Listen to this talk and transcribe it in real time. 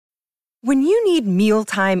When you need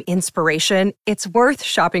mealtime inspiration, it's worth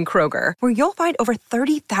shopping Kroger, where you'll find over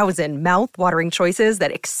 30,000 mouth-watering choices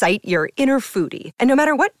that excite your inner foodie. And no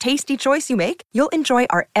matter what tasty choice you make, you'll enjoy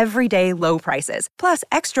our everyday low prices, plus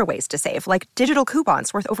extra ways to save, like digital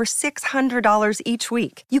coupons worth over $600 each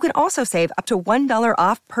week. You can also save up to $1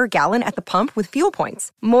 off per gallon at the pump with fuel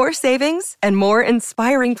points. More savings and more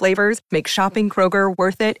inspiring flavors make shopping Kroger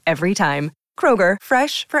worth it every time. Kroger,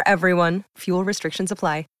 fresh for everyone. Fuel restrictions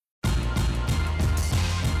apply.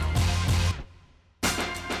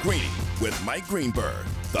 Greeny with Mike Greenberg,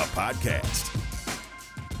 the podcast.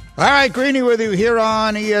 All right, Greeny with you here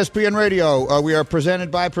on ESPN Radio. We are presented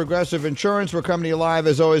by Progressive Insurance. We're coming to you live,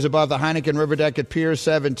 as always, above the Heineken River Deck at Pier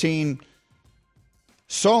 17.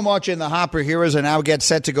 So much in the hopper here as I now get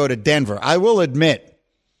set to go to Denver. I will admit,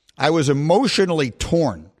 I was emotionally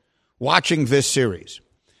torn watching this series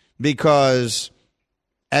because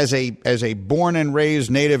as a born and raised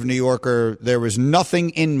native New Yorker, there was nothing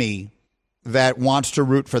in me that wants to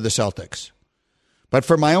root for the Celtics. But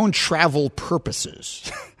for my own travel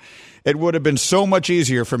purposes, it would have been so much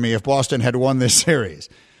easier for me if Boston had won this series.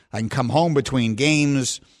 I can come home between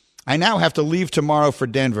games. I now have to leave tomorrow for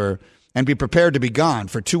Denver and be prepared to be gone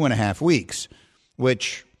for 2.5 weeks,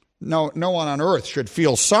 which no one on earth should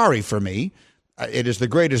feel sorry for me. It is the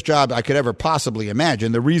greatest job I could ever possibly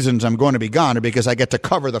imagine. The reasons I'm going to be gone are because I get to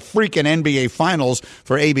cover the freaking NBA Finals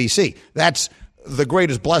for ABC. That's the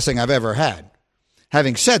greatest blessing I've ever had.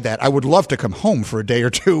 Having said that, I would love to come home for a day or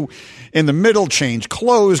two in the middle, change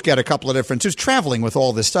clothes, get a couple of different suits. Traveling with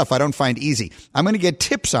all this stuff I don't find easy. I'm going to get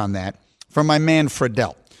tips on that from my man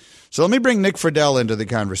Friedel. So let me bring Nick Friedel into the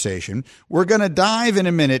conversation. We're going to dive in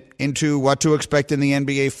a minute into what to expect in the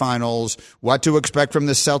NBA Finals, what to expect from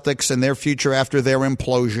the Celtics and their future after their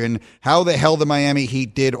implosion, how the hell the Miami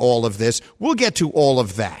Heat did all of this. We'll get to all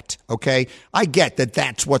of that, okay? I get that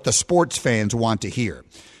that's what the sports fans want to hear.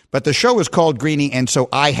 But the show is called Greeny, and so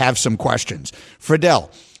I have some questions.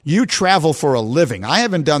 Friedel, you travel for a living. I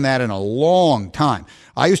haven't done that in a long time.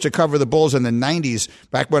 I used to cover the Bulls in the 90s.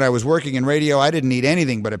 Back when I was working in radio, I didn't need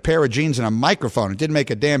anything but a pair of jeans and a microphone. It didn't make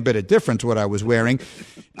a damn bit of difference what I was wearing.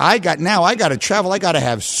 I got to travel. I got to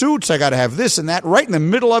have suits. I got to have this and that. Right in the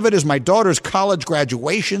middle of it is my daughter's college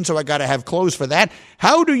graduation, so I got to have clothes for that.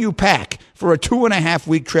 How do you pack for a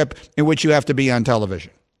 2.5-week trip in which you have to be on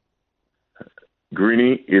television?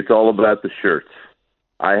 Greeny, it's all about the shirts.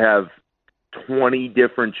 I have 20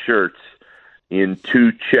 different shirts in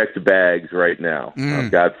 2 checked bags right now. I've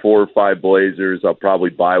got 4 or 5 blazers. I'll probably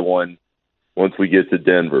buy one once we get to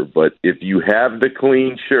Denver. But if you have the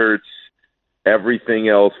clean shirts, everything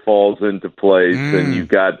else falls into place. And you've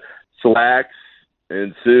got slacks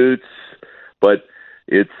and suits. But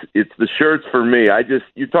it's the shirts for me.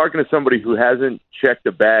 You're talking to somebody who hasn't checked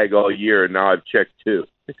a bag all year, and now I've checked 2.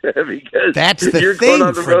 Because that's the you're thing, going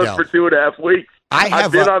on the road Friedel. for 2.5 weeks.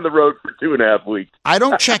 I've been on the road for 2.5 weeks. I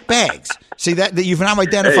don't check bags. See, that you've now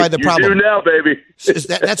identified the problem. You do now, baby.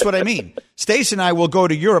 That's what I mean. Stace and I will go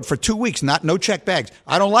to Europe for 2 weeks, no check bags.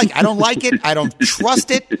 I don't like it. I don't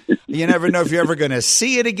trust it. You never know if you're ever going to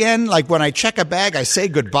see it again. Like when I check a bag, I say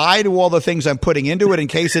goodbye to all the things I'm putting into it in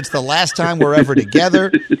case it's the last time we're ever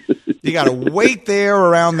together. You got to wait there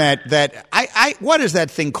around that. What is that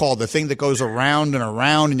thing called? The thing that goes around and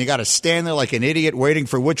around, and you got to stand there like an idiot waiting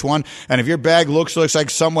for which one. And if your bag looks like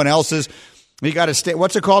someone else's, you got to stay.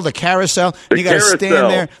 What's it called? The carousel. And you got to stand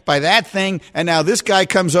there by that thing. And now this guy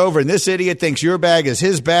comes over, and this idiot thinks your bag is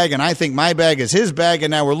his bag, and I think my bag is his bag, and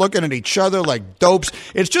now we're looking at each other like dopes.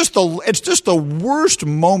 It's just the worst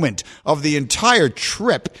moment of the entire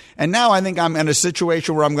trip. And now I think I'm in a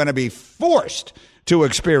situation where I'm going to be forced to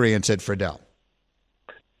experience it, Friedel.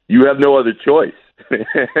 You have no other choice.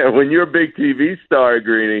 When you're a big TV star,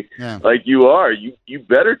 Greeny, like you are, you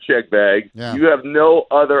better check bags. Yeah. You have no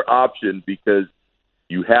other option because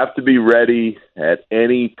you have to be ready at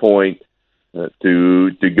any point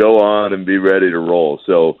to go on and be ready to roll.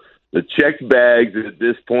 So the checked bags at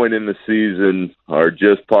this point in the season are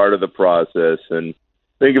just part of the process. And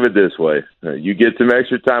think of it this way. You get some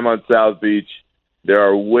extra time on South Beach. There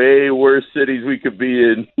are way worse cities we could be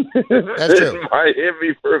in than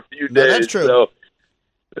Miami for a few days. No, that's true. So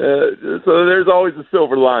there's always a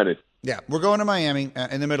silver lining. Yeah, we're going to Miami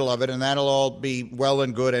in the middle of it, and that'll all be well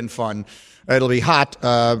and good and fun. It'll be hot,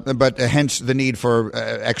 but hence the need for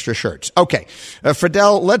extra shirts. Okay,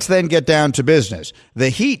 Friedel, let's then get down to business. The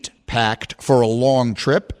Heat packed for a long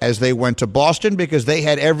trip as they went to Boston because they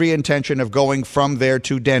had every intention of going from there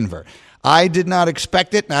to Denver. I did not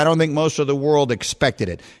expect it, and I don't think most of the world expected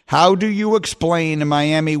it. How do you explain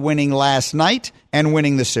Miami winning last night and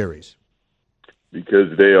winning the series?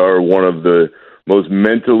 Because they are one of the most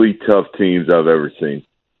mentally tough teams I've ever seen.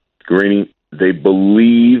 Greeny, they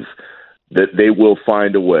believe that they will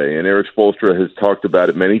find a way. And Erik Spoelstra has talked about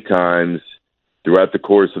it many times throughout the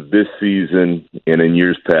course of this season and in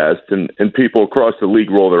years past, and people across the league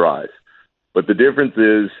roll their eyes. But the difference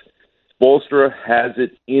is Spoelstra has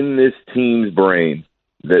it in this team's brain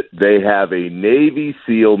that they have a Navy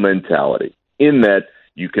SEAL mentality, in that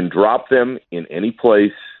you can drop them in any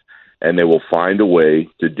place and they will find a way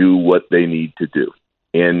to do what they need to do.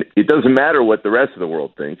 And it doesn't matter what the rest of the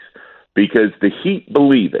world thinks, because the Heat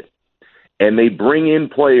believe it. And they bring in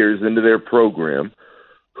players into their program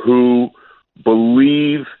who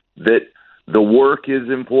believe that the work is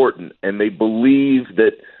important, and they believe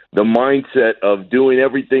that the mindset of doing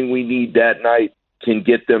everything we need that night can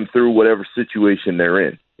get them through whatever situation they're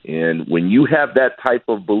in. And when you have that type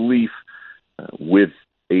of belief with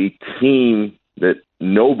a team that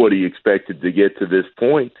nobody expected to get to this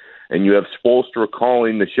point, and you have Spoelstra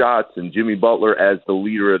calling the shots and Jimmy Butler as the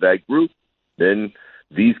leader of that group, then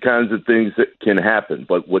these kinds of things that can happen.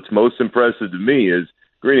 But what's most impressive to me is,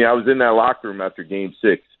 Greeny, I was in that locker room after Game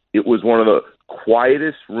 6. It was one of the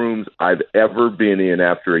quietest rooms I've ever been in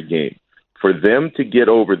after a game. For them to get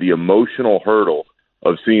over the emotional hurdle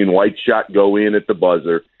of seeing White shot go in at the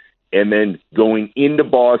buzzer and then going into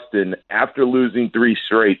Boston after losing 3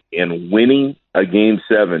 straight and winning a Game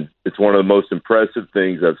 7, it's one of the most impressive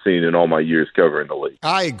things I've seen in all my years covering the league.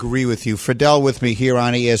 I agree with you. Fidel with me here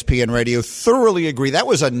on ESPN Radio. Thoroughly agree. That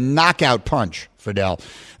was a knockout punch, Fidel.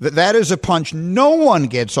 That is a punch no one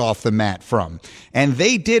gets off the mat from. And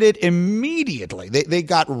they did it immediately. They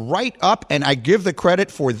got right up, and I give the credit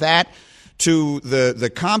for that to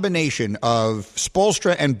the combination of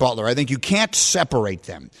Spoelstra and Butler. I think you can't separate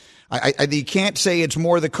them. You can't say it's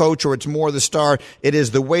more the coach or it's more the star. It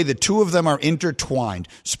is the way the two of them are intertwined.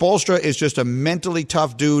 Spoelstra is just a mentally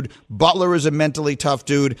tough dude. Butler is a mentally tough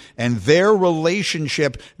dude. And their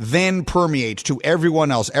relationship then permeates to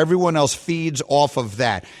everyone else. Everyone else feeds off of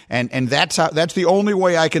that. And that's the only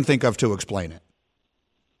way I can think of to explain it.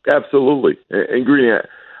 Absolutely. And Greeny,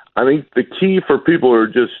 I think the key for people who are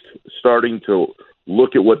just starting to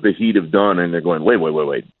look at what the Heat have done and they're going,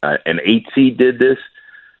 wait. An 8 seed did this?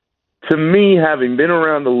 To me, having been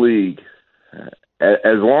around the league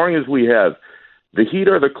as long as we have, the Heat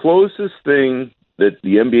are the closest thing that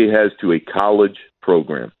the NBA has to a college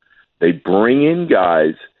program. They bring in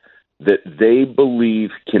guys that they believe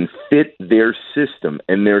can fit their system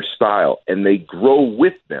and their style, and they grow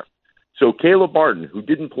with them. So Caleb Martin, who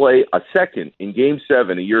didn't play a second in Game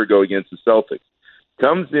 7 a year ago against the Celtics,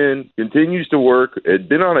 comes in, continues to work, had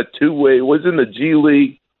been on a two-way, was in the G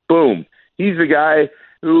League, boom. He's the guy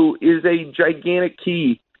who is a gigantic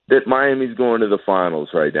key that Miami's going to the finals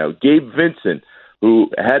right now. Gabe Vincent,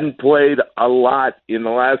 who hadn't played a lot in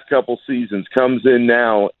the last couple seasons, comes in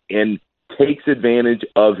now and takes advantage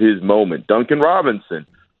of his moment. Duncan Robinson,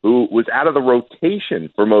 who was out of the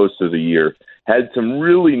rotation for most of the year, had some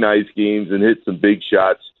really nice games and hit some big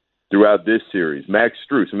shots throughout this series. Max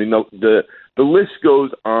Strus. I mean, the list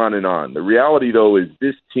goes on and on. The reality, though, is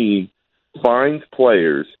this team finds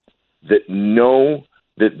players that know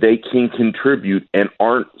that they can contribute and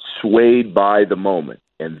aren't swayed by the moment.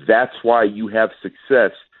 And that's why you have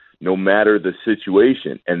success no matter the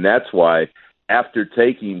situation. And that's why after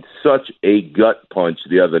taking such a gut punch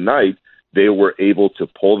the other night, they were able to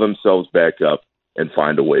pull themselves back up and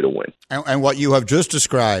find a way to win. And what you have just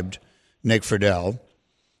described, Nick Friedel,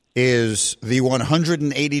 is the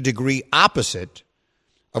 180-degree opposite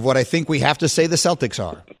of what I think we have to say the Celtics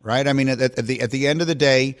are, right? I mean, at the end of the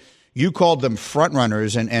day, you called them front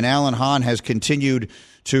runners, and Alan Hahn has continued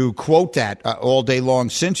to quote that all day long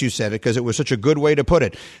since you said it, because it was such a good way to put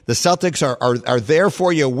it. The Celtics are there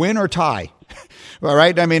for you, win or tie. All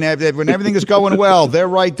right? I mean, when everything is going well, they're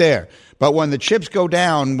right there. But when the chips go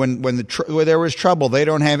down, when there is trouble, they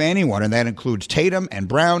don't have anyone, and that includes Tatum and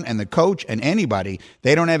Brown and the coach and anybody.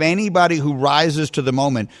 They don't have anybody who rises to the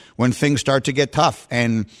moment when things start to get tough.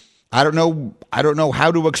 And I don't know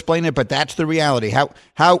how to explain it, but that's the reality.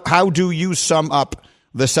 How do you sum up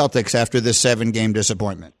the Celtics after this 7-game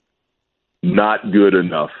disappointment? Not good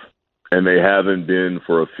enough, and they haven't been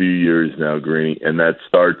for a few years now, Greeny, and that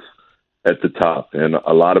starts at the top. And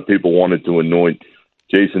a lot of people wanted to anoint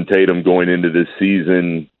Jason Tatum going into this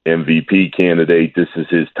season MVP candidate. This is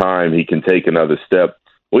his time. He can take another step.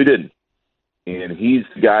 Well, he didn't, and he's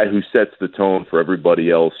the guy who sets the tone for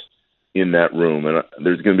everybody else in that room. And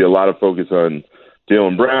there's going to be a lot of focus on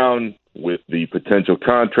Jaylen Brown with the potential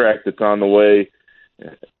contract that's on the way.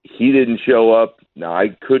 He didn't show up. Now, I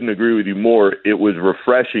couldn't agree with you more. It was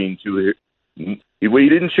refreshing to He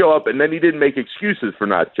didn't show up, and then he didn't make excuses for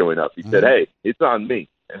not showing up. He said, hey, it's on me.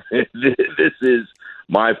 This is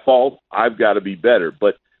my fault. I've got to be better.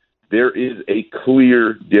 But there is a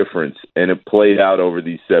clear difference, and it played out over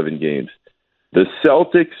these 7 games. The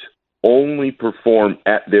Celtics only perform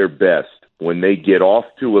at their best when they get off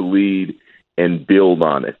to a lead and build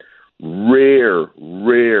on it. Rare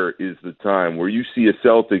is the time where you see a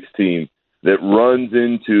Celtics team that runs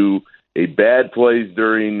into a bad place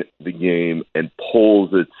during the game and pulls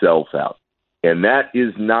itself out. And that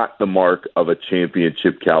is not the mark of a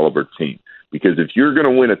championship caliber team. Because if you're going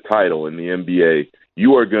to win a title in the NBA,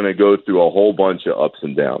 you are going to go through a whole bunch of ups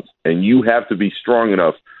and downs. And you have to be strong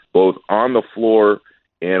enough, both on the floor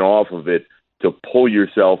and off of it, to pull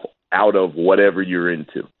yourself out of whatever you're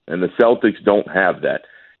into. And the Celtics don't have that.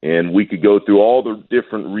 And we could go through all the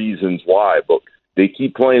different reasons why, but they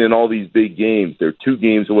keep playing in all these big games. They're 2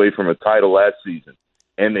 games away from a title last season,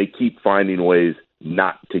 and they keep finding ways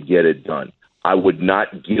not to get it done. I would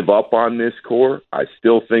not give up on this core. I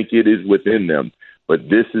still think it is within them, but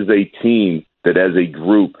this is a team that as a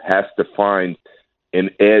group has to find an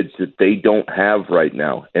edge that they don't have right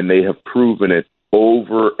now, and they have proven it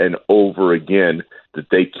over and over again that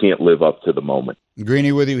they can't live up to the moment.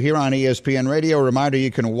 Greeny with you here on ESPN Radio. A reminder,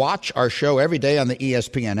 you can watch our show every day on the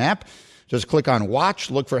ESPN app. Just click on watch,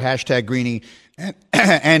 look for hashtag Greeny,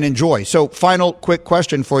 and enjoy. So final quick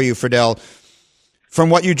question for you, Fidel. From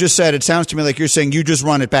what you just said, it sounds to me like you're saying you just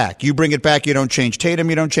run it back. You bring it back. You don't change Tatum.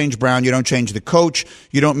 You don't change Brown. You don't change the coach.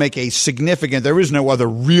 You don't make a significant – there is no other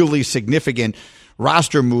really significant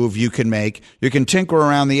roster move you can make. You can tinker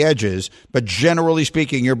around the edges, but generally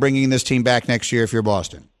speaking, you're bringing this team back next year if you're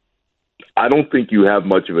Boston. I don't think you have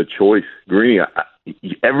much of a choice, Greeny.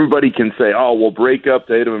 Everybody can say, oh, we'll break up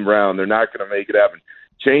Tatum and Brown. They're not going to make it happen.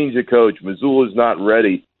 Change the coach. Mazzulla's not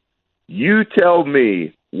ready. You tell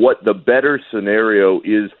me what the better scenario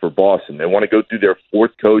is for Boston. They want to go through their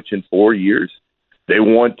 4th coach in 4 years. They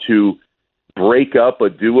want to break up a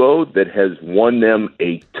duo that has won them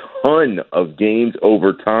a ton of games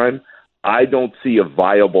over time. I don't see a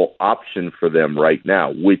viable option for them right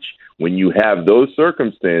now, which when you have those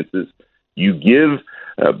circumstances, you give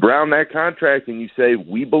Brown that contract and you say,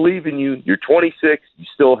 we believe in you. You're 26. You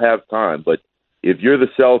still have time. But if you're the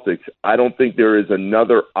Celtics, I don't think there is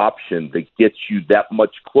another option that gets you that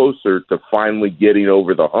much closer to finally getting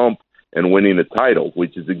over the hump and winning a title,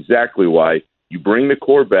 which is exactly why you bring the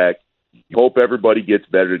core back. You hope everybody gets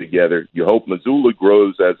better together. You hope Mazzulla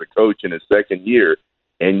grows as a coach in his 2nd year.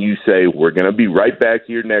 And you say, we're going to be right back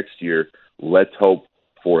here next year. Let's hope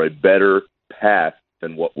for a better path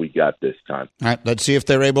than what we got this time. All right, let's see if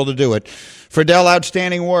they're able to do it. Fidel,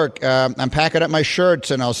 outstanding work. I'm packing up my shirts,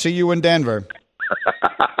 and I'll see you in Denver.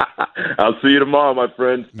 I'll see you tomorrow, my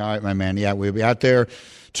friend. All right, my man. Yeah, we'll be out there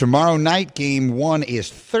tomorrow night. Game 1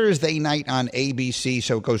 is Thursday night on ABC,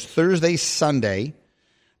 so it goes Thursday, Sunday.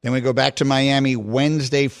 Then we go back to Miami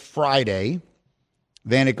Wednesday, Friday.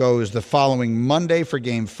 Then it goes the following Monday for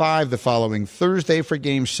Game 5, the following Thursday for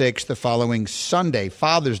Game 6, the following Sunday,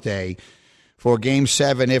 Father's Day, for Game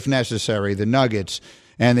 7, if necessary, the Nuggets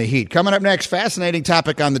and the Heat. Coming up next, fascinating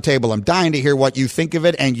topic on the table. I'm dying to hear what you think of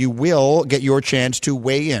it, and you will get your chance to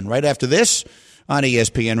weigh in right after this on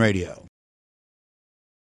ESPN Radio.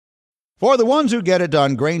 For the ones who get it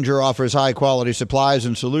done, Grainger offers high-quality supplies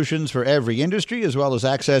and solutions for every industry, as well as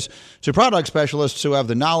access to product specialists who have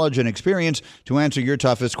the knowledge and experience to answer your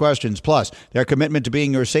toughest questions. Plus, their commitment to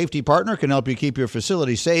being your safety partner can help you keep your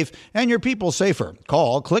facility safe and your people safer.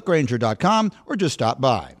 Call clickgrainger.com or just stop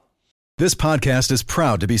by. This podcast is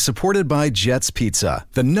proud to be supported by Jets Pizza,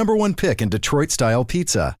 the #1 pick in Detroit-style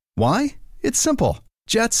pizza. Why? It's simple.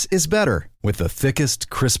 Jets is better. With the thickest,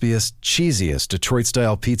 crispiest, cheesiest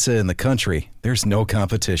Detroit-style pizza in the country, there's no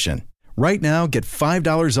competition. Right now, get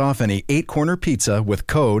 $5 off any 8-corner pizza with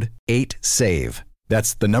code 8SAVE.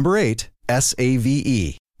 That's the number 8,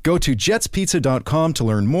 S-A-V-E. Go to jetspizza.com to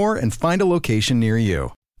learn more and find a location near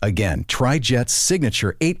you. Again, try Jet's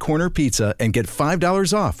signature 8-corner pizza and get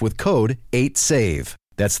 $5 off with code 8SAVE.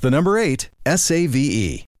 That's the number 8,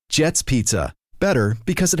 S-A-V-E. Jet's Pizza. Better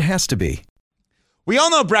because it has to be. We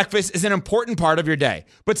all know breakfast is an important part of your day,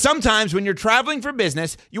 but sometimes when you're traveling for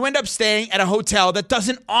business, you end up staying at a hotel that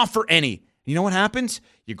doesn't offer any. You know what happens?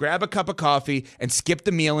 You grab a cup of coffee and skip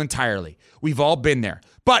the meal entirely. We've all been there.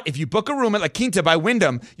 But if you book a room at La Quinta by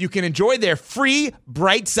Wyndham, you can enjoy their free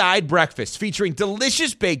Bright Side breakfast featuring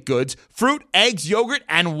delicious baked goods, fruit, eggs, yogurt,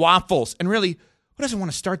 and waffles. And really, who doesn't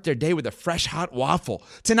want to start their day with a fresh, hot waffle?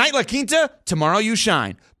 Tonight, La Quinta, tomorrow you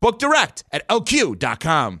shine. Book direct at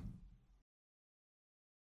LQ.com.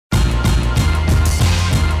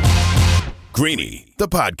 Greeny, the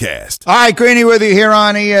podcast. All right, Greeny with you here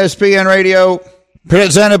on ESPN Radio,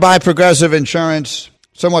 presented by Progressive Insurance.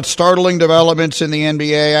 Somewhat startling developments in the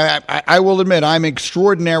NBA. I will admit I'm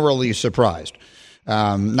extraordinarily surprised.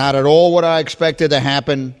 Not at all what I expected to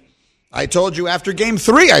happen. I told you after Game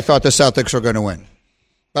 3 I thought the Celtics were going to win.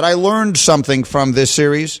 But I learned something from this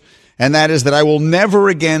series, and that is that I will never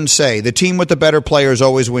again say the team with the better players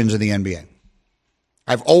always wins in the NBA.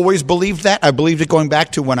 I've always believed that. I believed it going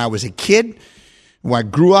back to when I was a kid, when I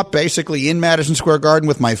grew up basically in Madison Square Garden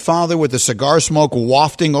with my father with the cigar smoke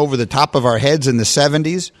wafting over the top of our heads in the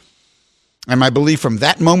 70s. And my belief from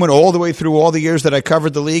that moment all the way through all the years that I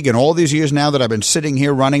covered the league and all these years now that I've been sitting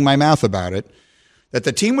here running my mouth about it, that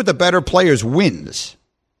the team with the better players wins.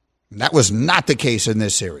 And that was not the case in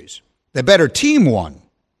this series. The better team won.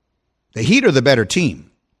 The Heat are the better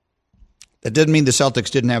team. That didn't mean the Celtics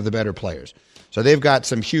didn't have the better players. So they've got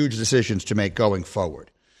some huge decisions to make going forward.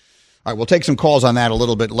 All right, we'll take some calls on that a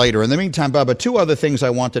little bit later. In the meantime, Bubba, two other things I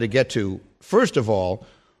wanted to get to. First of all,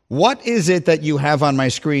 what is it that you have on my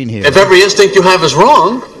screen here? If every instinct you have is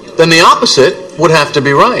wrong, then the opposite would have to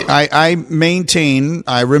be right. I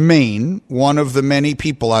remain one of the many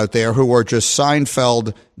people out there who are just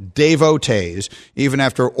Seinfeld devotees. Even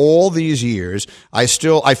after all these years, I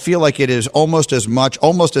feel like it is almost as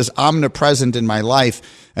omnipresent in my life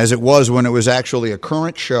as it was when it was actually a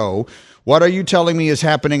current show. What are you telling me is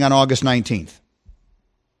happening on August 19th?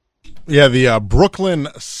 Yeah, the Brooklyn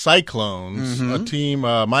Cyclones, a team,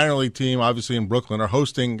 minor league team, obviously in Brooklyn, are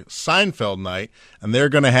hosting Seinfeld Night, and they're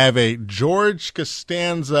going to have a George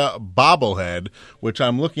Costanza bobblehead, which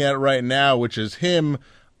I'm looking at right now, which is him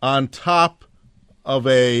on top of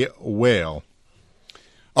a whale.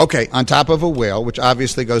 Okay, on top of a whale, which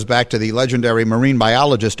obviously goes back to the legendary marine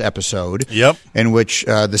biologist episode. Yep. In which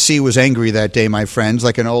the sea was angry that day, my friends,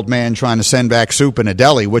 like an old man trying to send back soup in a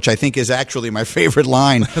deli, which I think is actually my favorite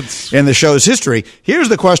line in the show's history. Here's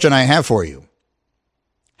the question I have for you.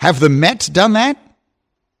 Have the Mets done that?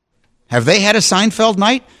 Have they had a Seinfeld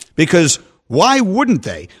night? Because why wouldn't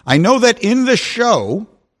they? I know that in the show,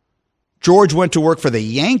 George went to work for the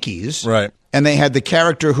Yankees. Right. And they had the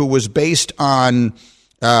character who was based on...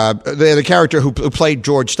 the character who played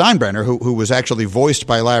George Steinbrenner, who was actually voiced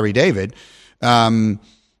by Larry David, but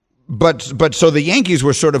so the Yankees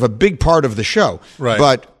were sort of a big part of the show. Right.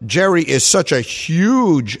 But Jerry is such a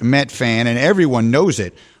huge Met fan, and everyone knows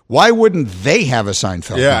it. Why wouldn't they have a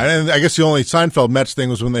Seinfeld? Yeah, and I guess the only Seinfeld Mets thing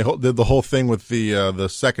was when they did the whole thing with the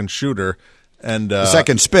second shooter. And the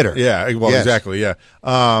second spitter. Yeah, well, yes. Exactly, yeah.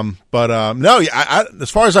 No,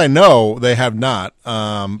 as far as I know, they have not.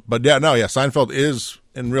 But yeah, no, yeah, Seinfeld is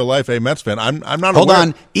in real life a Mets fan. I'm not. Hold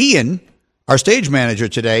on, Ian, our stage manager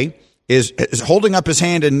today, is holding up his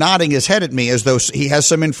hand and nodding his head at me as though he has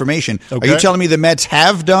some information. Okay. Are you telling me the Mets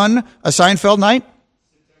have done a Seinfeld night?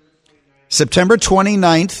 September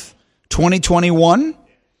 29th, 2021.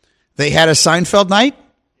 They had a Seinfeld night.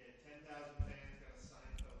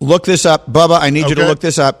 Look this up. Bubba, I need you to look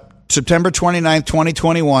this up. September 29th,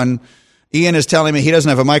 2021. Ian is telling me he doesn't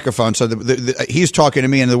have a microphone, so he's talking to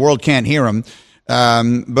me and the world can't hear him.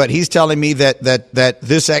 But he's telling me that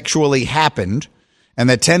this actually happened and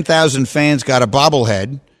that 10,000 fans got a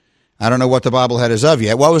bobblehead. I don't know what the bobblehead is of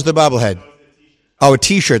yet. What was the bobblehead? Oh, a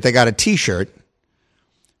T-shirt. They got a T-shirt.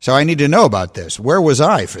 So I need to know about this. Where was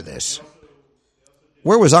I for this?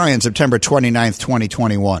 Where was I on September 29th,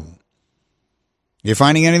 2021? You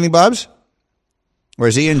finding anything, Bubs? Or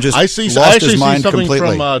is Ian just lost his mind completely? I actually see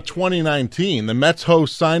something from 2019. The Mets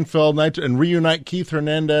host Seinfeld night and reunite Keith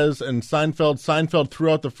Hernandez and Seinfeld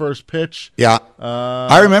threw out the first pitch. Yeah.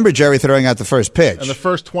 I remember Jerry throwing out the first pitch. And the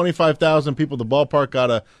first 25,000 people at the ballpark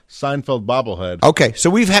got a Seinfeld bobblehead. Okay,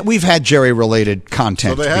 so we've had Jerry-related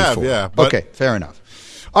content before. So they have, yeah. But, okay, fair enough.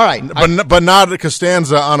 All right. But not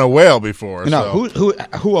Costanza on a whale before. No, so.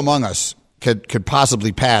 Who among us could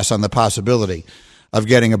possibly pass on the possibility of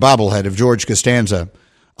getting a bobblehead of George Costanza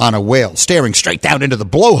on a whale, staring straight down into the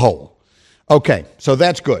blowhole? Okay, so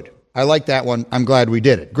that's good. I like that one. I'm glad we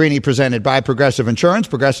did it. Greeny presented by Progressive Insurance.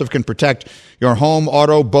 Progressive can protect your home,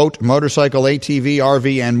 auto, boat, motorcycle, ATV,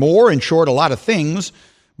 RV, and more. In short, a lot of things.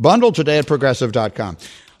 Bundle today at Progressive.com.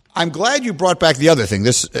 I'm glad you brought back the other thing.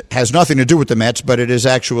 This has nothing to do with the Mets, but it is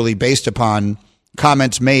actually based upon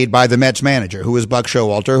comments made by the Mets manager, who is Buck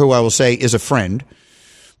Showalter, who I will say is a friend.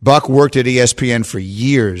 Buck worked at ESPN for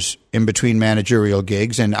years in between managerial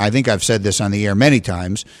gigs, and I think I've said this on the air many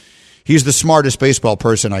times. He's the smartest baseball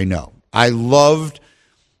person I know. I loved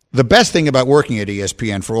the best thing about working at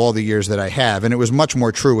ESPN for all the years that I have, and it was much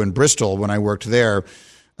more true in Bristol when I worked there,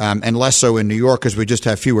 and less so in New York because we just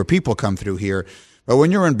have fewer people come through here. But when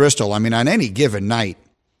you're in Bristol, I mean, on any given night,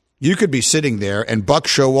 You could be sitting there, and Buck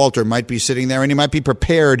Showalter might be sitting there, and he might be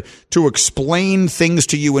prepared to explain things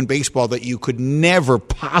to you in baseball that you could never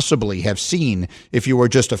possibly have seen if you were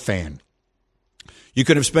just a fan. You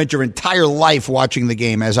could have spent your entire life watching the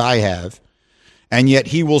game, as I have, and yet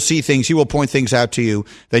he will see things, he will point things out to you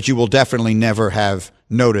that you will definitely never have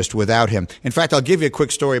noticed without him. In fact, I'll give you a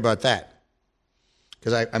quick story about that,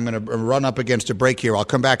 because I'm going to run up against a break here. I'll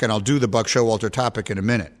come back and I'll do the Buck Showalter topic in a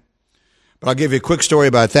minute. But I'll give you a quick story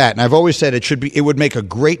about that. And I've always said it would make a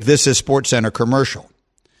great This Is SportsCenter commercial.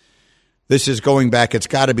 This is going back, it's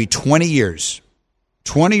got to be 20 years.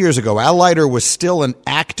 20 years ago, Al Leiter was still an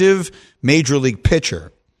active major league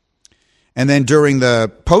pitcher. And then during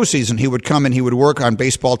the postseason, he would come and he would work on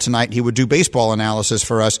Baseball Tonight. He would do baseball analysis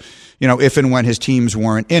for us, if and when his teams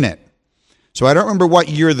weren't in it. So I don't remember what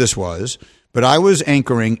year this was, but I was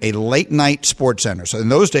anchoring a late-night SportsCenter. So in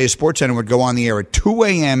those days, SportsCenter would go on the air at 2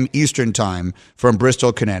 a.m. Eastern Time from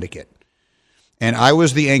Bristol, Connecticut. And I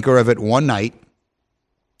was the anchor of it one night,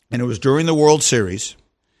 and it was during the World Series.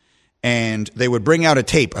 And they would bring out a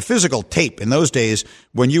tape, a physical tape. In those days,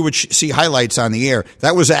 when you would see highlights on the air,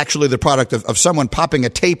 that was actually the product of someone popping a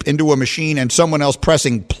tape into a machine and someone else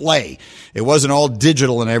pressing play. It wasn't all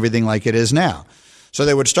digital and everything like it is now. So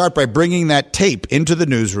they would start by bringing that tape into the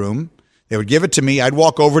newsroom. They would give it to me. I'd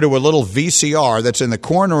walk over to a little VCR that's in the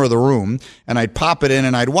corner of the room, and I'd pop it in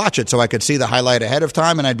and I'd watch it so I could see the highlight ahead of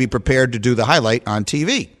time, and I'd be prepared to do the highlight on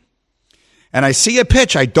TV. And I see a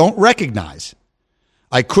pitch I don't recognize.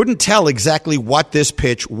 I couldn't tell exactly what this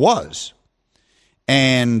pitch was.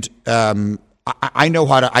 And I know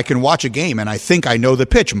I can watch a game, and I think I know the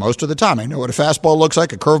pitch most of the time. I know what a fastball looks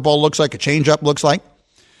like, a curveball looks like, a changeup looks like.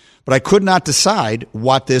 But I could not decide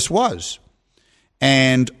what this was.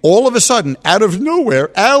 And all of a sudden, out of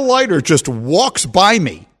nowhere, Al Leiter just walks by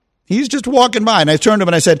me. He's just walking by. And I turned to him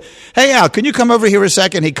and I said, "Hey, Al, can you come over here a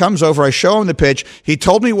second?" He comes over. I show him the pitch. He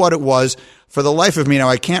told me what it was. For the life of me now,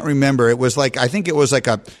 I can't remember. It was like, I think it was like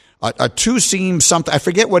a two-seam something. I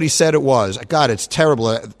forget what he said it was. God, it's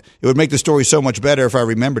terrible. It would make the story so much better if I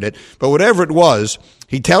remembered it. But whatever it was,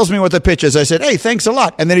 he tells me what the pitch is. I said, "Hey, thanks a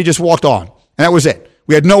lot." And then he just walked on. And that was it.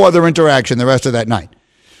 We had no other interaction the rest of that night.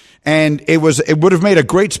 And it would have made a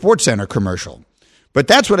great SportsCenter commercial. But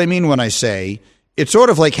that's what I mean when I say it's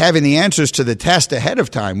sort of like having the answers to the test ahead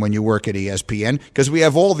of time when you work at ESPN, because we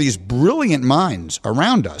have all these brilliant minds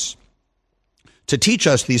around us to teach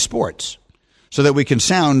us these sports so that we can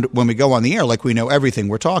sound, when we go on the air, like we know everything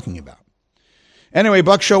we're talking about. Anyway,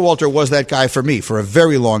 Buck Showalter was that guy for me for a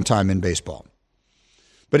very long time in baseball.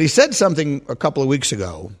 But he said something a couple of weeks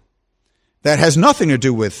ago that has nothing to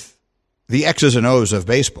do with the X's and O's of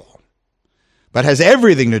baseball, but has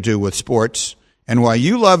everything to do with sports and why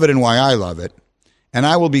you love it and why I love it. And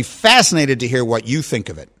I will be fascinated to hear what you think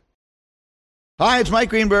of it. Hi, it's Mike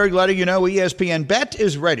Greenberg letting you know ESPN Bet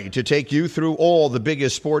is ready to take you through all the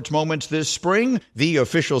biggest sports moments this spring. The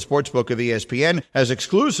official sportsbook of ESPN has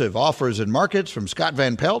exclusive offers and markets from Scott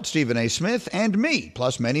Van Pelt, Stephen A. Smith, and me,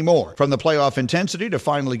 plus many more. From the playoff intensity to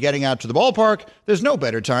finally getting out to the ballpark, there's no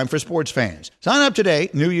better time for sports fans. Sign up today.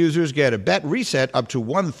 New users get a bet reset up to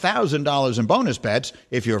 $1,000 in bonus bets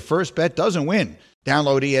if your first bet doesn't win.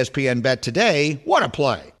 Download ESPN Bet today. What a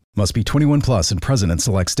play. Must be 21 plus and present in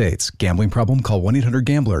select states. Gambling problem? Call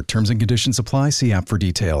 1-800-GAMBLER. Terms and conditions apply. See app for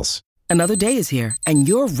details. Another day is here, and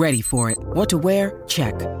you're ready for it. What to wear?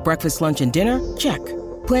 Check. Breakfast, lunch, and dinner? Check.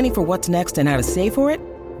 Planning for what's next and how to save for it?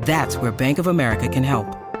 That's where Bank of America can help.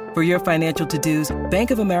 For your financial to-dos,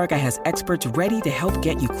 Bank of America has experts ready to help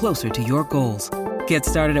get you closer to your goals. Get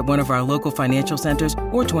started at one of our local financial centers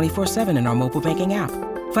or 24/7 in our mobile banking app.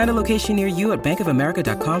 Find a location near you at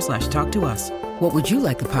bankofamerica.com/talktous. What would you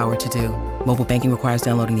like the power to do? Mobile banking requires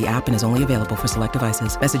downloading the app and is only available for select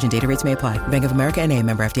devices. Message and data rates may apply. Bank of America NA,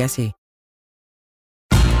 member FDIC.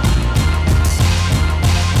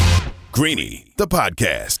 Greeny, the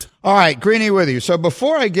podcast. All right, Greeny with you. So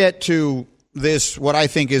before I get to this, what I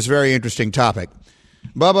think is very interesting topic,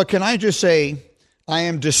 Bubba, can I just say I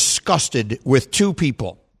am disgusted with two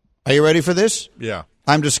people. Are you ready for this? Yeah.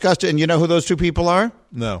 I'm disgusted, and you know who those two people are?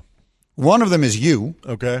 No. One of them is you.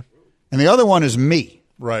 Okay. And the other one is me.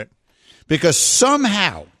 Right. Because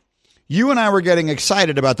somehow you and I were getting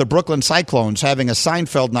excited about the Brooklyn Cyclones having a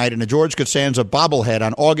Seinfeld night and a George Costanza bobblehead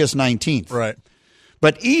on August 19th. Right.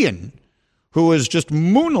 But Ian, who is just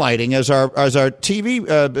moonlighting as our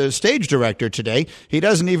TV stage director today, he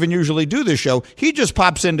doesn't even usually do this show. He just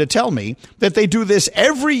pops in to tell me that they do this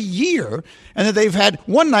every year and that they've had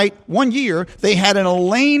one year, they had an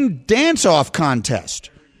Elaine dance-off contest.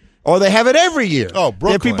 Or they have it every year. Oh,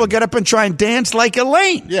 Brooklyn. People get up and try and dance like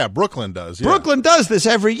Elaine. Yeah, Brooklyn does. Yeah. Brooklyn does this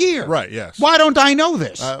every year. Right, yes. Why don't I know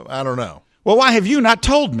this? I don't know. Well, why have you not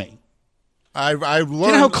told me? I've learned.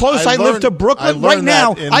 You know how close I live to Brooklyn? Right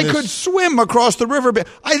now, I could swim across the river.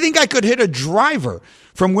 I think I could hit a driver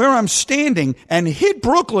from where I'm standing and hit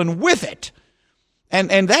Brooklyn with it.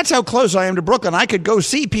 And that's how close I am to Brooklyn. I could go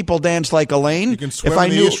see people dance like Elaine. You can swim in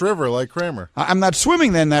the East River like Kramer. I'm not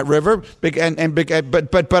swimming in that river,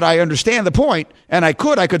 but I understand the point, and I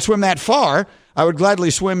could swim that far. I would gladly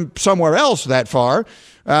swim somewhere else that far.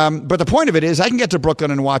 But the point of it is I can get to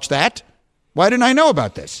Brooklyn and watch that. Why didn't I know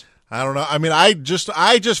about this? I don't know. I mean, I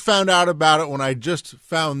just found out about it when I just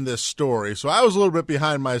found this story, so I was a little bit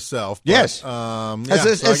behind myself. But, yes.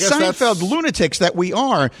 As Seinfeld lunatics that we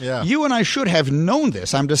are, you and I should have known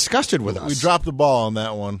this. I'm disgusted with us. We dropped the ball on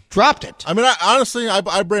that one. Dropped it. I mean, honestly,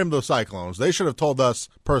 I blame those Cyclones. They should have told us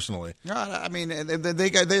personally. I mean, they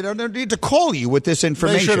don't need to call you with this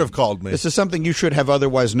information. They should have called me. This is something you should have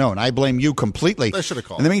otherwise known. I blame you completely. They should have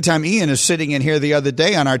called In the meantime, Ian is sitting in here the other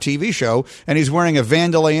day on our TV show, and he's wearing a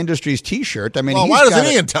Vandalay Industries T-shirt. I mean, well, why doesn't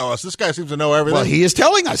Ian tell us? This guy seems to know everything. Well, he is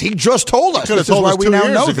telling us. He just told us. He could have told us 2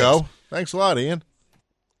 years ago. Thanks a lot, Ian.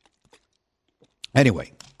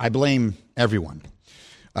 Anyway, I blame everyone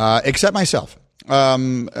except myself,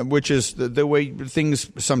 which is the way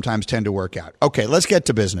things sometimes tend to work out. Okay, let's get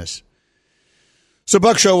to business. So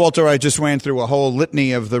Buck Showalter, I just ran through a whole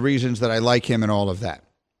litany of the reasons that I like him and all of that.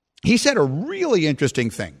 He said a really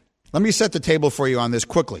interesting thing. Let me set the table for you on this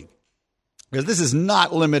quickly, because this is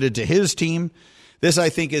not limited to his team. This, I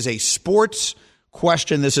think, is a sports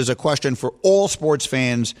question. This is a question for all sports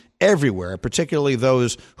fans everywhere, particularly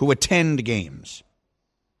those who attend games,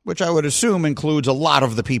 which I would assume includes a lot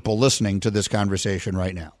of the people listening to this conversation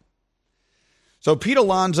right now. So Pete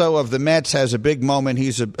Alonso of the Mets has a big moment.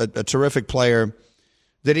 He's a terrific player.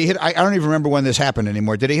 Did he hit? I don't even remember when this happened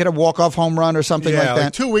anymore. Did he hit a walk-off home run or something like that?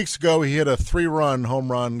 Like 2 weeks ago, he hit a 3-run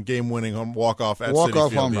home run, game-winning walk-off at Citi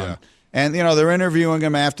Field. Home run. And, they're interviewing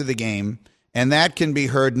him after the game, and that can be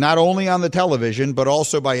heard not only on the television, but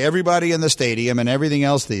also by everybody in the stadium and everything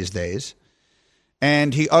else these days.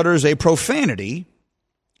 And he utters a profanity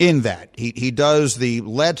in that. He does the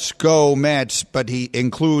let's go Mets, but he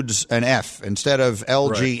includes an F. Instead of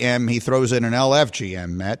LGM, He throws in an LFGM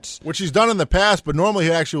Mets. Which he's done in the past, but normally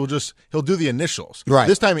he'll do the initials. Right.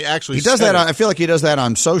 This time he actually does that. I feel like he does that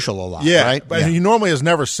on social a lot, right? But he normally has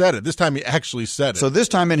never said it. This time he actually said it. So this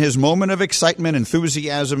time in his moment of excitement,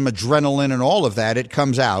 enthusiasm, adrenaline, and all of that, it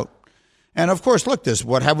comes out. And, of course, look,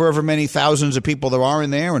 however many thousands of people there are in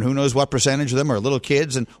there, and who knows what percentage of them are little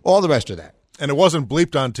kids and all the rest of that. And it wasn't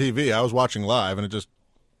bleeped on TV. I was watching live, and it just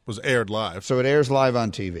was aired live. So it airs live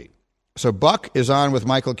on TV. So Buck is on with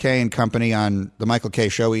Michael Kay and company on the Michael Kay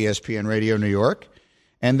Show, ESPN Radio New York.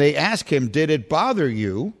 And they ask him, did it bother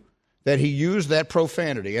you that he used that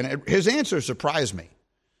profanity? And his answer surprised me.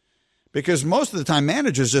 Because most of the time,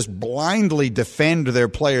 managers just blindly defend their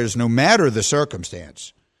players no matter the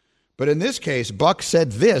circumstance. But in this case, Buck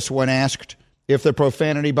said this when asked if the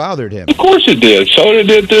profanity bothered him. Of course it did. So did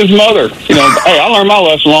it to his mother. Hey, I learned my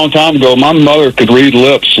lesson a long time ago. My mother could read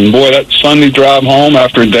lips, and boy, that Sunday drive home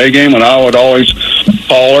after a day game, when I would always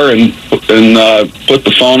call her and put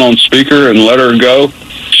the phone on speaker and let her go,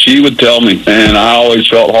 she would tell me, and I always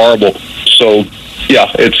felt horrible. So, yeah,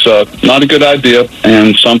 it's not a good idea,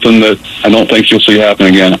 and something that I don't think you'll see happen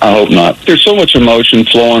again. I hope not. There's so much emotion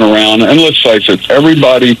flowing around, and let's face it,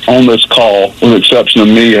 everybody on this call, with the exception of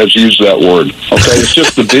me, has used that word. Okay, it's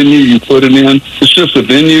just the venue you put it in. It's just the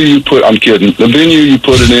venue you put. I'm kidding. The venue you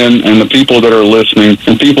put it in, and the people that are listening,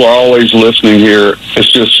 and people are always listening here.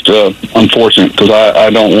 It's just unfortunate, because I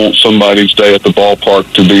don't want somebody's day at the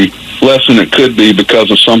ballpark to be less than it could be because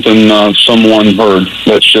of something someone heard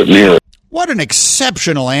that shouldn't hear it. What an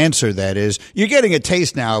exceptional answer that is. You're getting a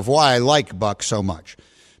taste now of why I like Buck so much,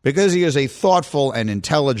 because he is a thoughtful and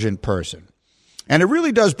intelligent person. And it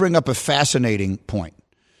really does bring up a fascinating point,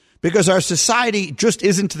 because our society just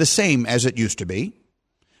isn't the same as it used to be.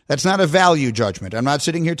 That's not a value judgment. I'm not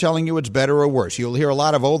sitting here telling you it's better or worse. You'll hear a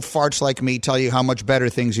lot of old farts like me tell you how much better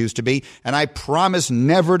things used to be, and I promise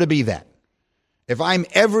never to be that. If I'm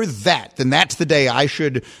ever that, then that's the day I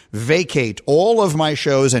should vacate all of my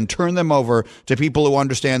shows and turn them over to people who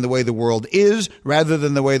understand the way the world is rather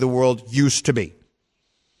than the way the world used to be.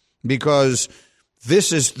 Because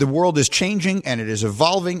the world is changing, and it is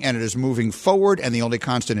evolving, and it is moving forward, and the only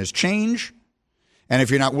constant is change. And if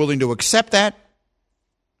you're not willing to accept that,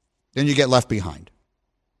 then you get left behind.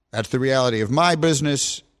 That's the reality of my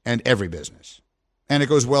business and every business. And it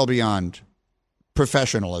goes well beyond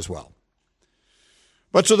professional as well.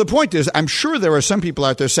 But so the point is, I'm sure there are some people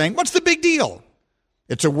out there saying, what's the big deal?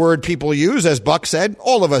 It's a word people use, as Buck said.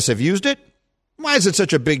 All of us have used it. Why is it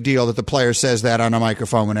such a big deal that the player says that on a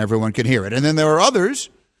microphone when everyone can hear it? And then there are others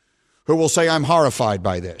who will say, I'm horrified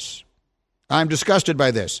by this. I'm disgusted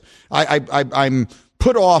by this. I'm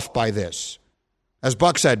put off by this. As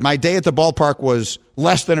Buck said, my day at the ballpark was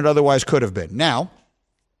less than it otherwise could have been. Now,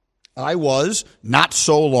 I was, not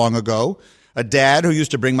so long ago, a dad who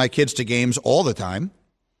used to bring my kids to games all the time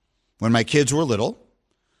when my kids were little.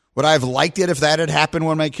 Would I have liked it if that had happened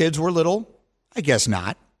when my kids were little? I guess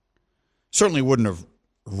not. Certainly wouldn't have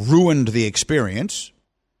ruined the experience.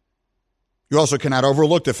 You also cannot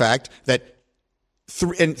overlook the fact that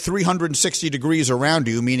in 360 degrees around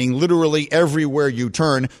you, meaning literally everywhere you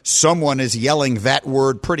turn, someone is yelling that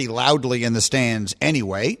word pretty loudly in the stands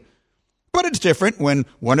anyway. But it's different when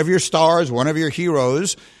one of your stars, one of your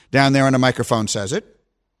heroes down there on a microphone says it.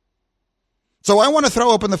 So I want to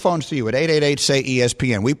throw open the phones to you at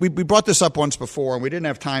 888-SAY-ESPN. We brought this up once before, and we didn't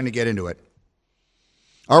have time to get into it.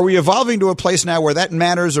 Are we evolving to a place now where that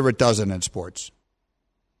matters or it doesn't in sports?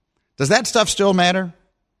 Does that stuff still matter?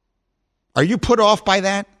 Are you put off by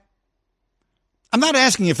that? I'm not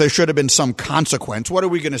asking if there should have been some consequence. What are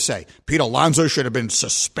we going to say? Pete Alonso should have been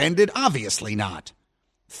suspended? Obviously not.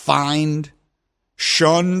 Fined?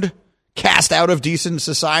 Shunned? Cast out of decent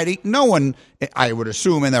society? No one, I would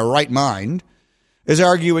assume, in their right mind is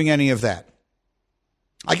arguing any of that.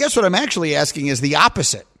 I guess what I'm actually asking is the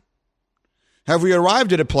opposite. Have we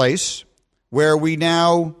arrived at a place where we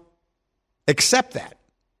now accept that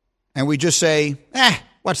and we just say,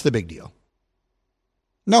 what's the big deal?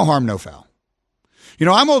 No harm, no foul. You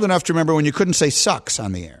know, I'm old enough to remember when you couldn't say sucks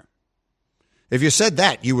on the air. If you said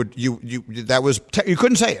that, you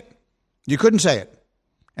couldn't say it. You couldn't say it.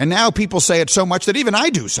 And now people say it so much that even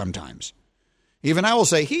I do sometimes. Even I will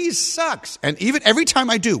say, he sucks. And even every time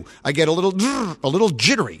I do, I get a little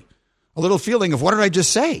jittery, a little feeling of what did I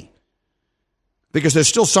just say? Because there's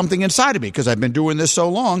still something inside of me because I've been doing this so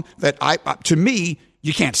long that to me,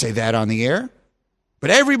 you can't say that on the air. But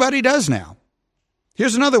everybody does now.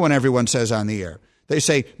 Here's another one everyone says on the air. They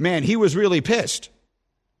say, man, he was really pissed.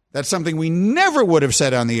 That's something we never would have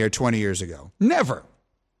said on the air 20 years ago. Never.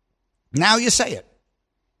 Now you say it.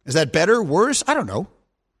 Is that better, worse? I don't know.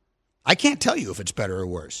 I can't tell you if it's better or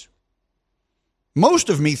worse. Most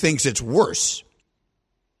of me thinks it's worse.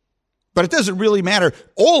 But it doesn't really matter.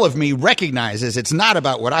 All of me recognizes it's not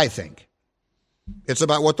about what I think. It's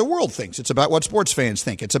about what the world thinks. It's about what sports fans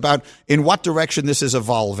think. It's about in what direction this is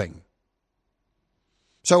evolving.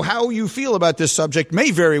 So how you feel about this subject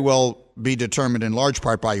may very well be determined in large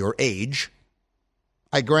part by your age.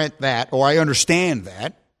 I grant that, or I understand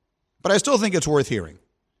that. But I still think it's worth hearing.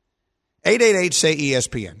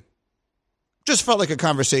 888-SAY-ESPN. Just felt like a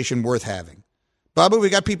conversation worth having. Bubba, we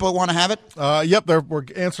got people that want to have it? Yep, we're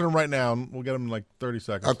answering them right now. We'll get them in like 30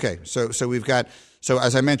 seconds. Okay, so we've got,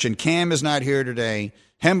 as I mentioned, Cam is not here today.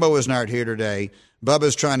 Hembo is not here today.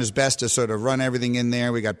 Bubba's trying his best to sort of run everything in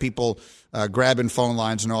there. We got people grabbing phone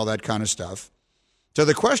lines and all that kind of stuff. So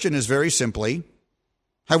the question is very simply,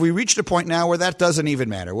 have we reached a point now where that doesn't even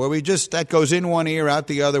matter? Where that goes in one ear, out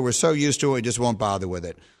the other. We're so used to it, we just won't bother with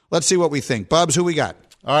it. Let's see what we think. Bubs, who we got?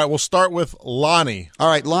 All right, we'll start with Lonnie. All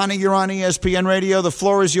right, Lonnie, you're on ESPN Radio. The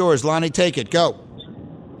floor is yours. Lonnie, take it. Go.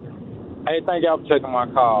 Hey, thank y'all for taking my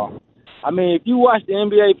call. I mean, if you watch the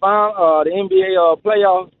NBA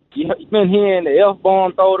playoffs, you've been hearing the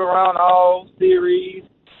F-bomb thrown around all series.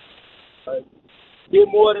 Get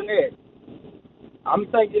more than that. I'm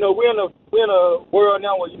thinking, we're in a world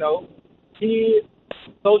now where, kids,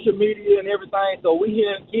 social media and everything, so we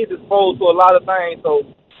hearing kids exposed to a lot of things.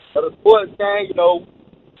 So, the sports game,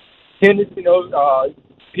 tennis,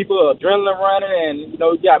 people adrenaline running, and,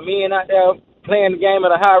 you got men out there playing the game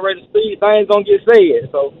at a high rate of speed, things don't get said.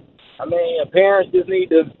 So, I mean, parents just need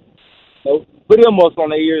to put earmuffs on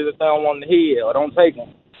their ears if they don't want to hear or don't take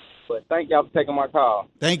them. But thank y'all for taking my call.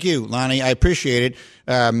 Thank you, Lonnie. I appreciate it.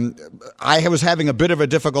 I was having a bit of a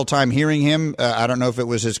difficult time hearing him. I don't know if it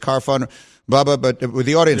was his car phone, Bubba, but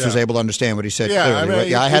the audience was able to understand what he said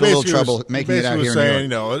clearly. I had a little trouble making it out here. Saying,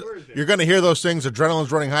 you're going to hear those things.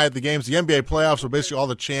 Adrenaline's running high at the games. The NBA playoffs are basically all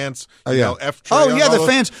the chants. The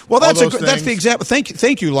fans. Well, that's the example.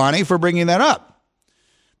 Thank you, Lonnie, for bringing that up.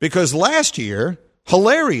 Because last year,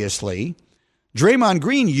 hilariously, Draymond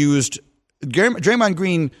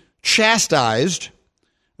Green chastised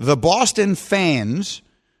the Boston fans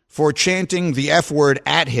for chanting the F word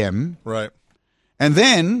at him. Right. And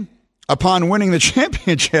then, upon winning the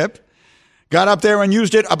championship, got up there and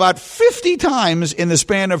used it about 50 times in the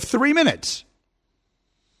span of 3 minutes.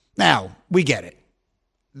 Now, we get it.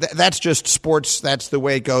 that's just sports. That's the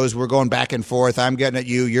way it goes. We're going back and forth. I'm getting at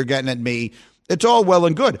you. You're getting at me. It's all well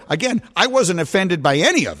and good. Again, I wasn't offended by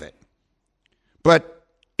any of it. But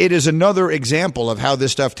it is another example of how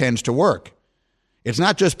this stuff tends to work. It's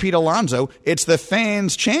not just Pete Alonso. It's the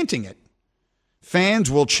fans chanting it. Fans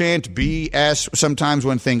will chant BS sometimes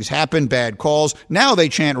when things happen, bad calls. Now they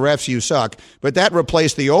chant refs, you suck. But that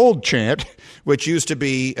replaced the old chant, which used to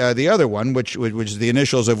be the other one, which is the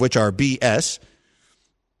initials of which are BS.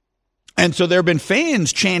 And so there have been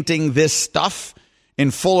fans chanting this stuff in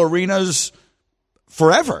full arenas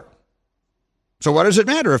forever. So what does it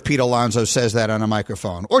matter if Pete Alonso says that on a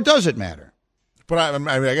microphone? Or does it matter? But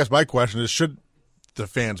I guess my question is, should the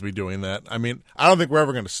fans be doing that? I mean, I don't think we're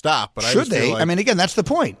ever going to stop. But should they? I mean, again, that's the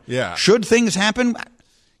point. Yeah. Should things happen?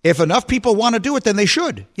 If enough people want to do it, then they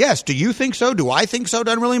should. Yes. Do you think so? Do I think so?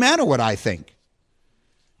 Doesn't really matter what I think.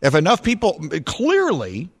 If enough people,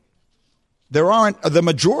 clearly, the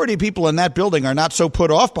majority of people in that building are not so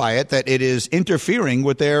put off by it that it is interfering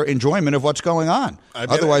with their enjoyment of what's going on.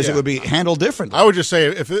 Otherwise, it would be handled differently. I would just say,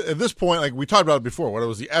 if at this point, like we talked about it before, what it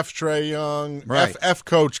was the F. Trae Young, right. F.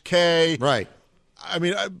 Coach K. Right. I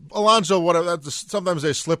mean, Alonso, whatever. Sometimes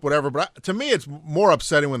they slip, whatever. But to me, it's more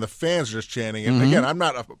upsetting when the fans are just chanting it. Mm-hmm. Again, I'm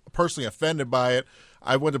not personally offended by it.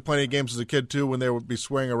 I went to plenty of games as a kid, too, when they would be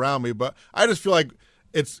swearing around me. But I just feel like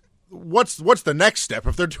it's what's the next step?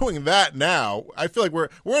 If they're doing that now, I feel like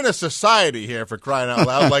we're in a society here, for crying out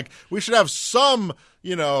loud. Like, we should have some,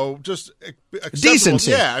 just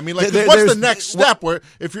decency. Yeah, I mean, like, what's the next step? Where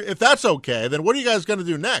if that's okay, then what are you guys going to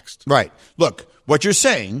do next? Right. Look, what you're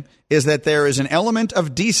saying is that there is an element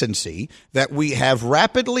of decency that we have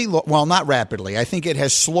rapidly, well, not rapidly, I think it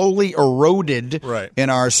has slowly eroded in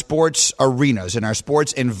our sports arenas, in our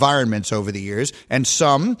sports environments over the years. And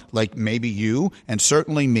some, like maybe you and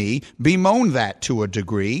certainly me, bemoan that to a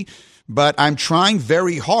degree. But I'm trying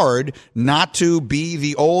very hard not to be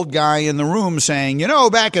the old guy in the room saying,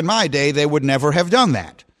 back in my day, they would never have done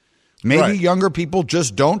that. Maybe younger people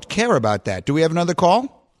just don't care about that. Do we have another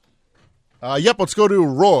call? Yep, let's go to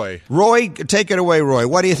Roy. Roy, take it away, Roy.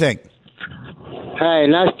 What do you think? Hey,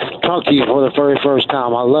 nice to talk to you for the very first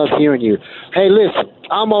time. I love hearing you. Hey, listen,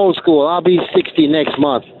 I'm old school. I'll be 60 next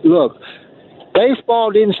month. Look, baseball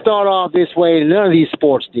didn't start off this way, and none of these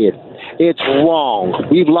sports did. It's wrong.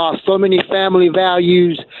 We've lost so many family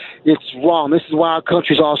values. It's wrong. This is why our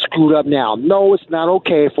country's all screwed up now. No, it's not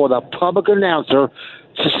okay for the public announcer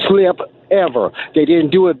to slip ever. They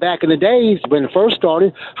didn't do it back in the days when it first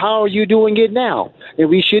started. How are you doing it now? And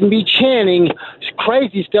we shouldn't be chanting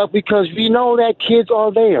crazy stuff because we know that kids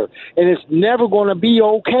are there. And it's never going to be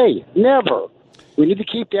okay. Never. We need to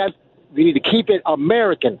keep that. We need to keep it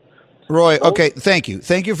American. Roy, okay, thank you.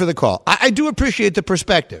 Thank you for the call. I do appreciate the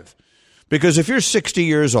perspective because if you're 60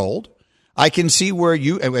 years old, I can see where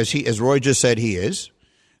you, as Roy just said he is,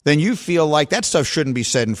 then you feel like that stuff shouldn't be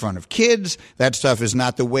said in front of kids. That stuff is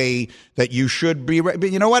not the way that you should be.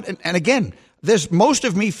 But you know what? And again, most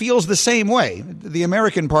of me feels the same way. The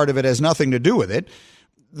American part of it has nothing to do with it.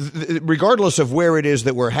 Regardless of where it is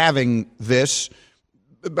that we're having this,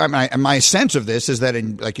 my sense of this is that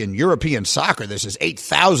in European soccer, this is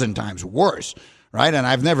 8,000 times worse, right? And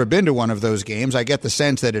I've never been to one of those games. I get the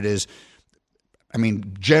sense that it is,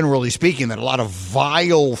 generally speaking, that a lot of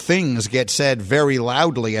vile things get said very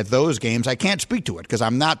loudly at those games. I can't speak to it because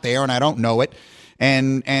I'm not there and I don't know it.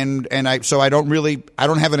 So I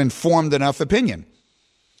don't have an informed enough opinion.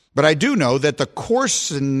 But I do know that the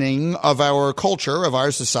coarsening of our culture, of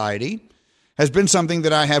our society, has been something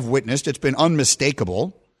that I have witnessed. It's been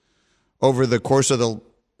unmistakable over the course of the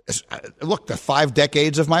 5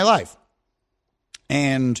 decades of my life.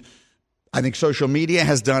 And I think social media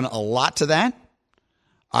has done a lot to that.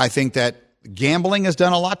 I think that gambling has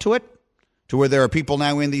done a lot to it, to where there are people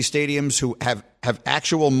now in these stadiums who have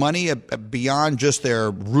actual money beyond just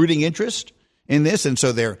their rooting interest in this. And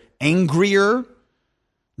so they're angrier.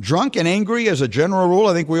 Drunk and angry, as a general rule,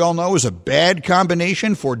 I think we all know is a bad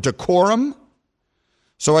combination for decorum.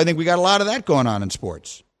 So I think we got a lot of that going on in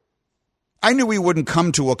sports. I knew we wouldn't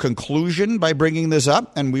come to a conclusion by bringing this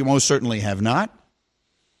up, and we most certainly have not.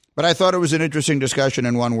 But I thought it was an interesting discussion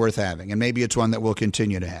and one worth having, and maybe it's one that we'll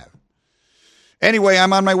continue to have. Anyway,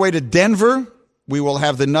 I'm on my way to Denver. We will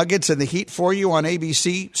have the Nuggets and the Heat for you on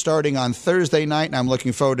ABC starting on Thursday night, and I'm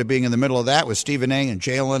looking forward to being in the middle of that with Stephen A. and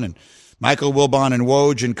Jalen and Michael Wilbon and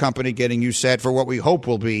Woj and company, getting you set for what we hope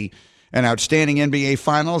will be an outstanding NBA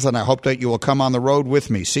Finals, and I hope that you will come on the road with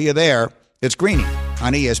me. See you there. It's Greeny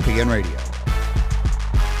on ESPN Radio.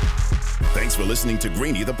 Thanks for listening to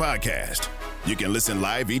Greeny, the podcast. You can listen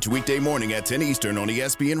live each weekday morning at 10 Eastern on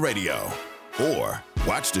ESPN Radio. Or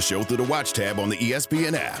Watch the show through the Watch tab on the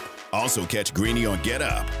ESPN app. Also catch Greeny on Get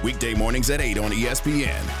Up, weekday mornings at 8 on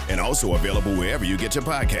ESPN, and also available wherever you get your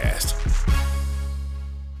podcast.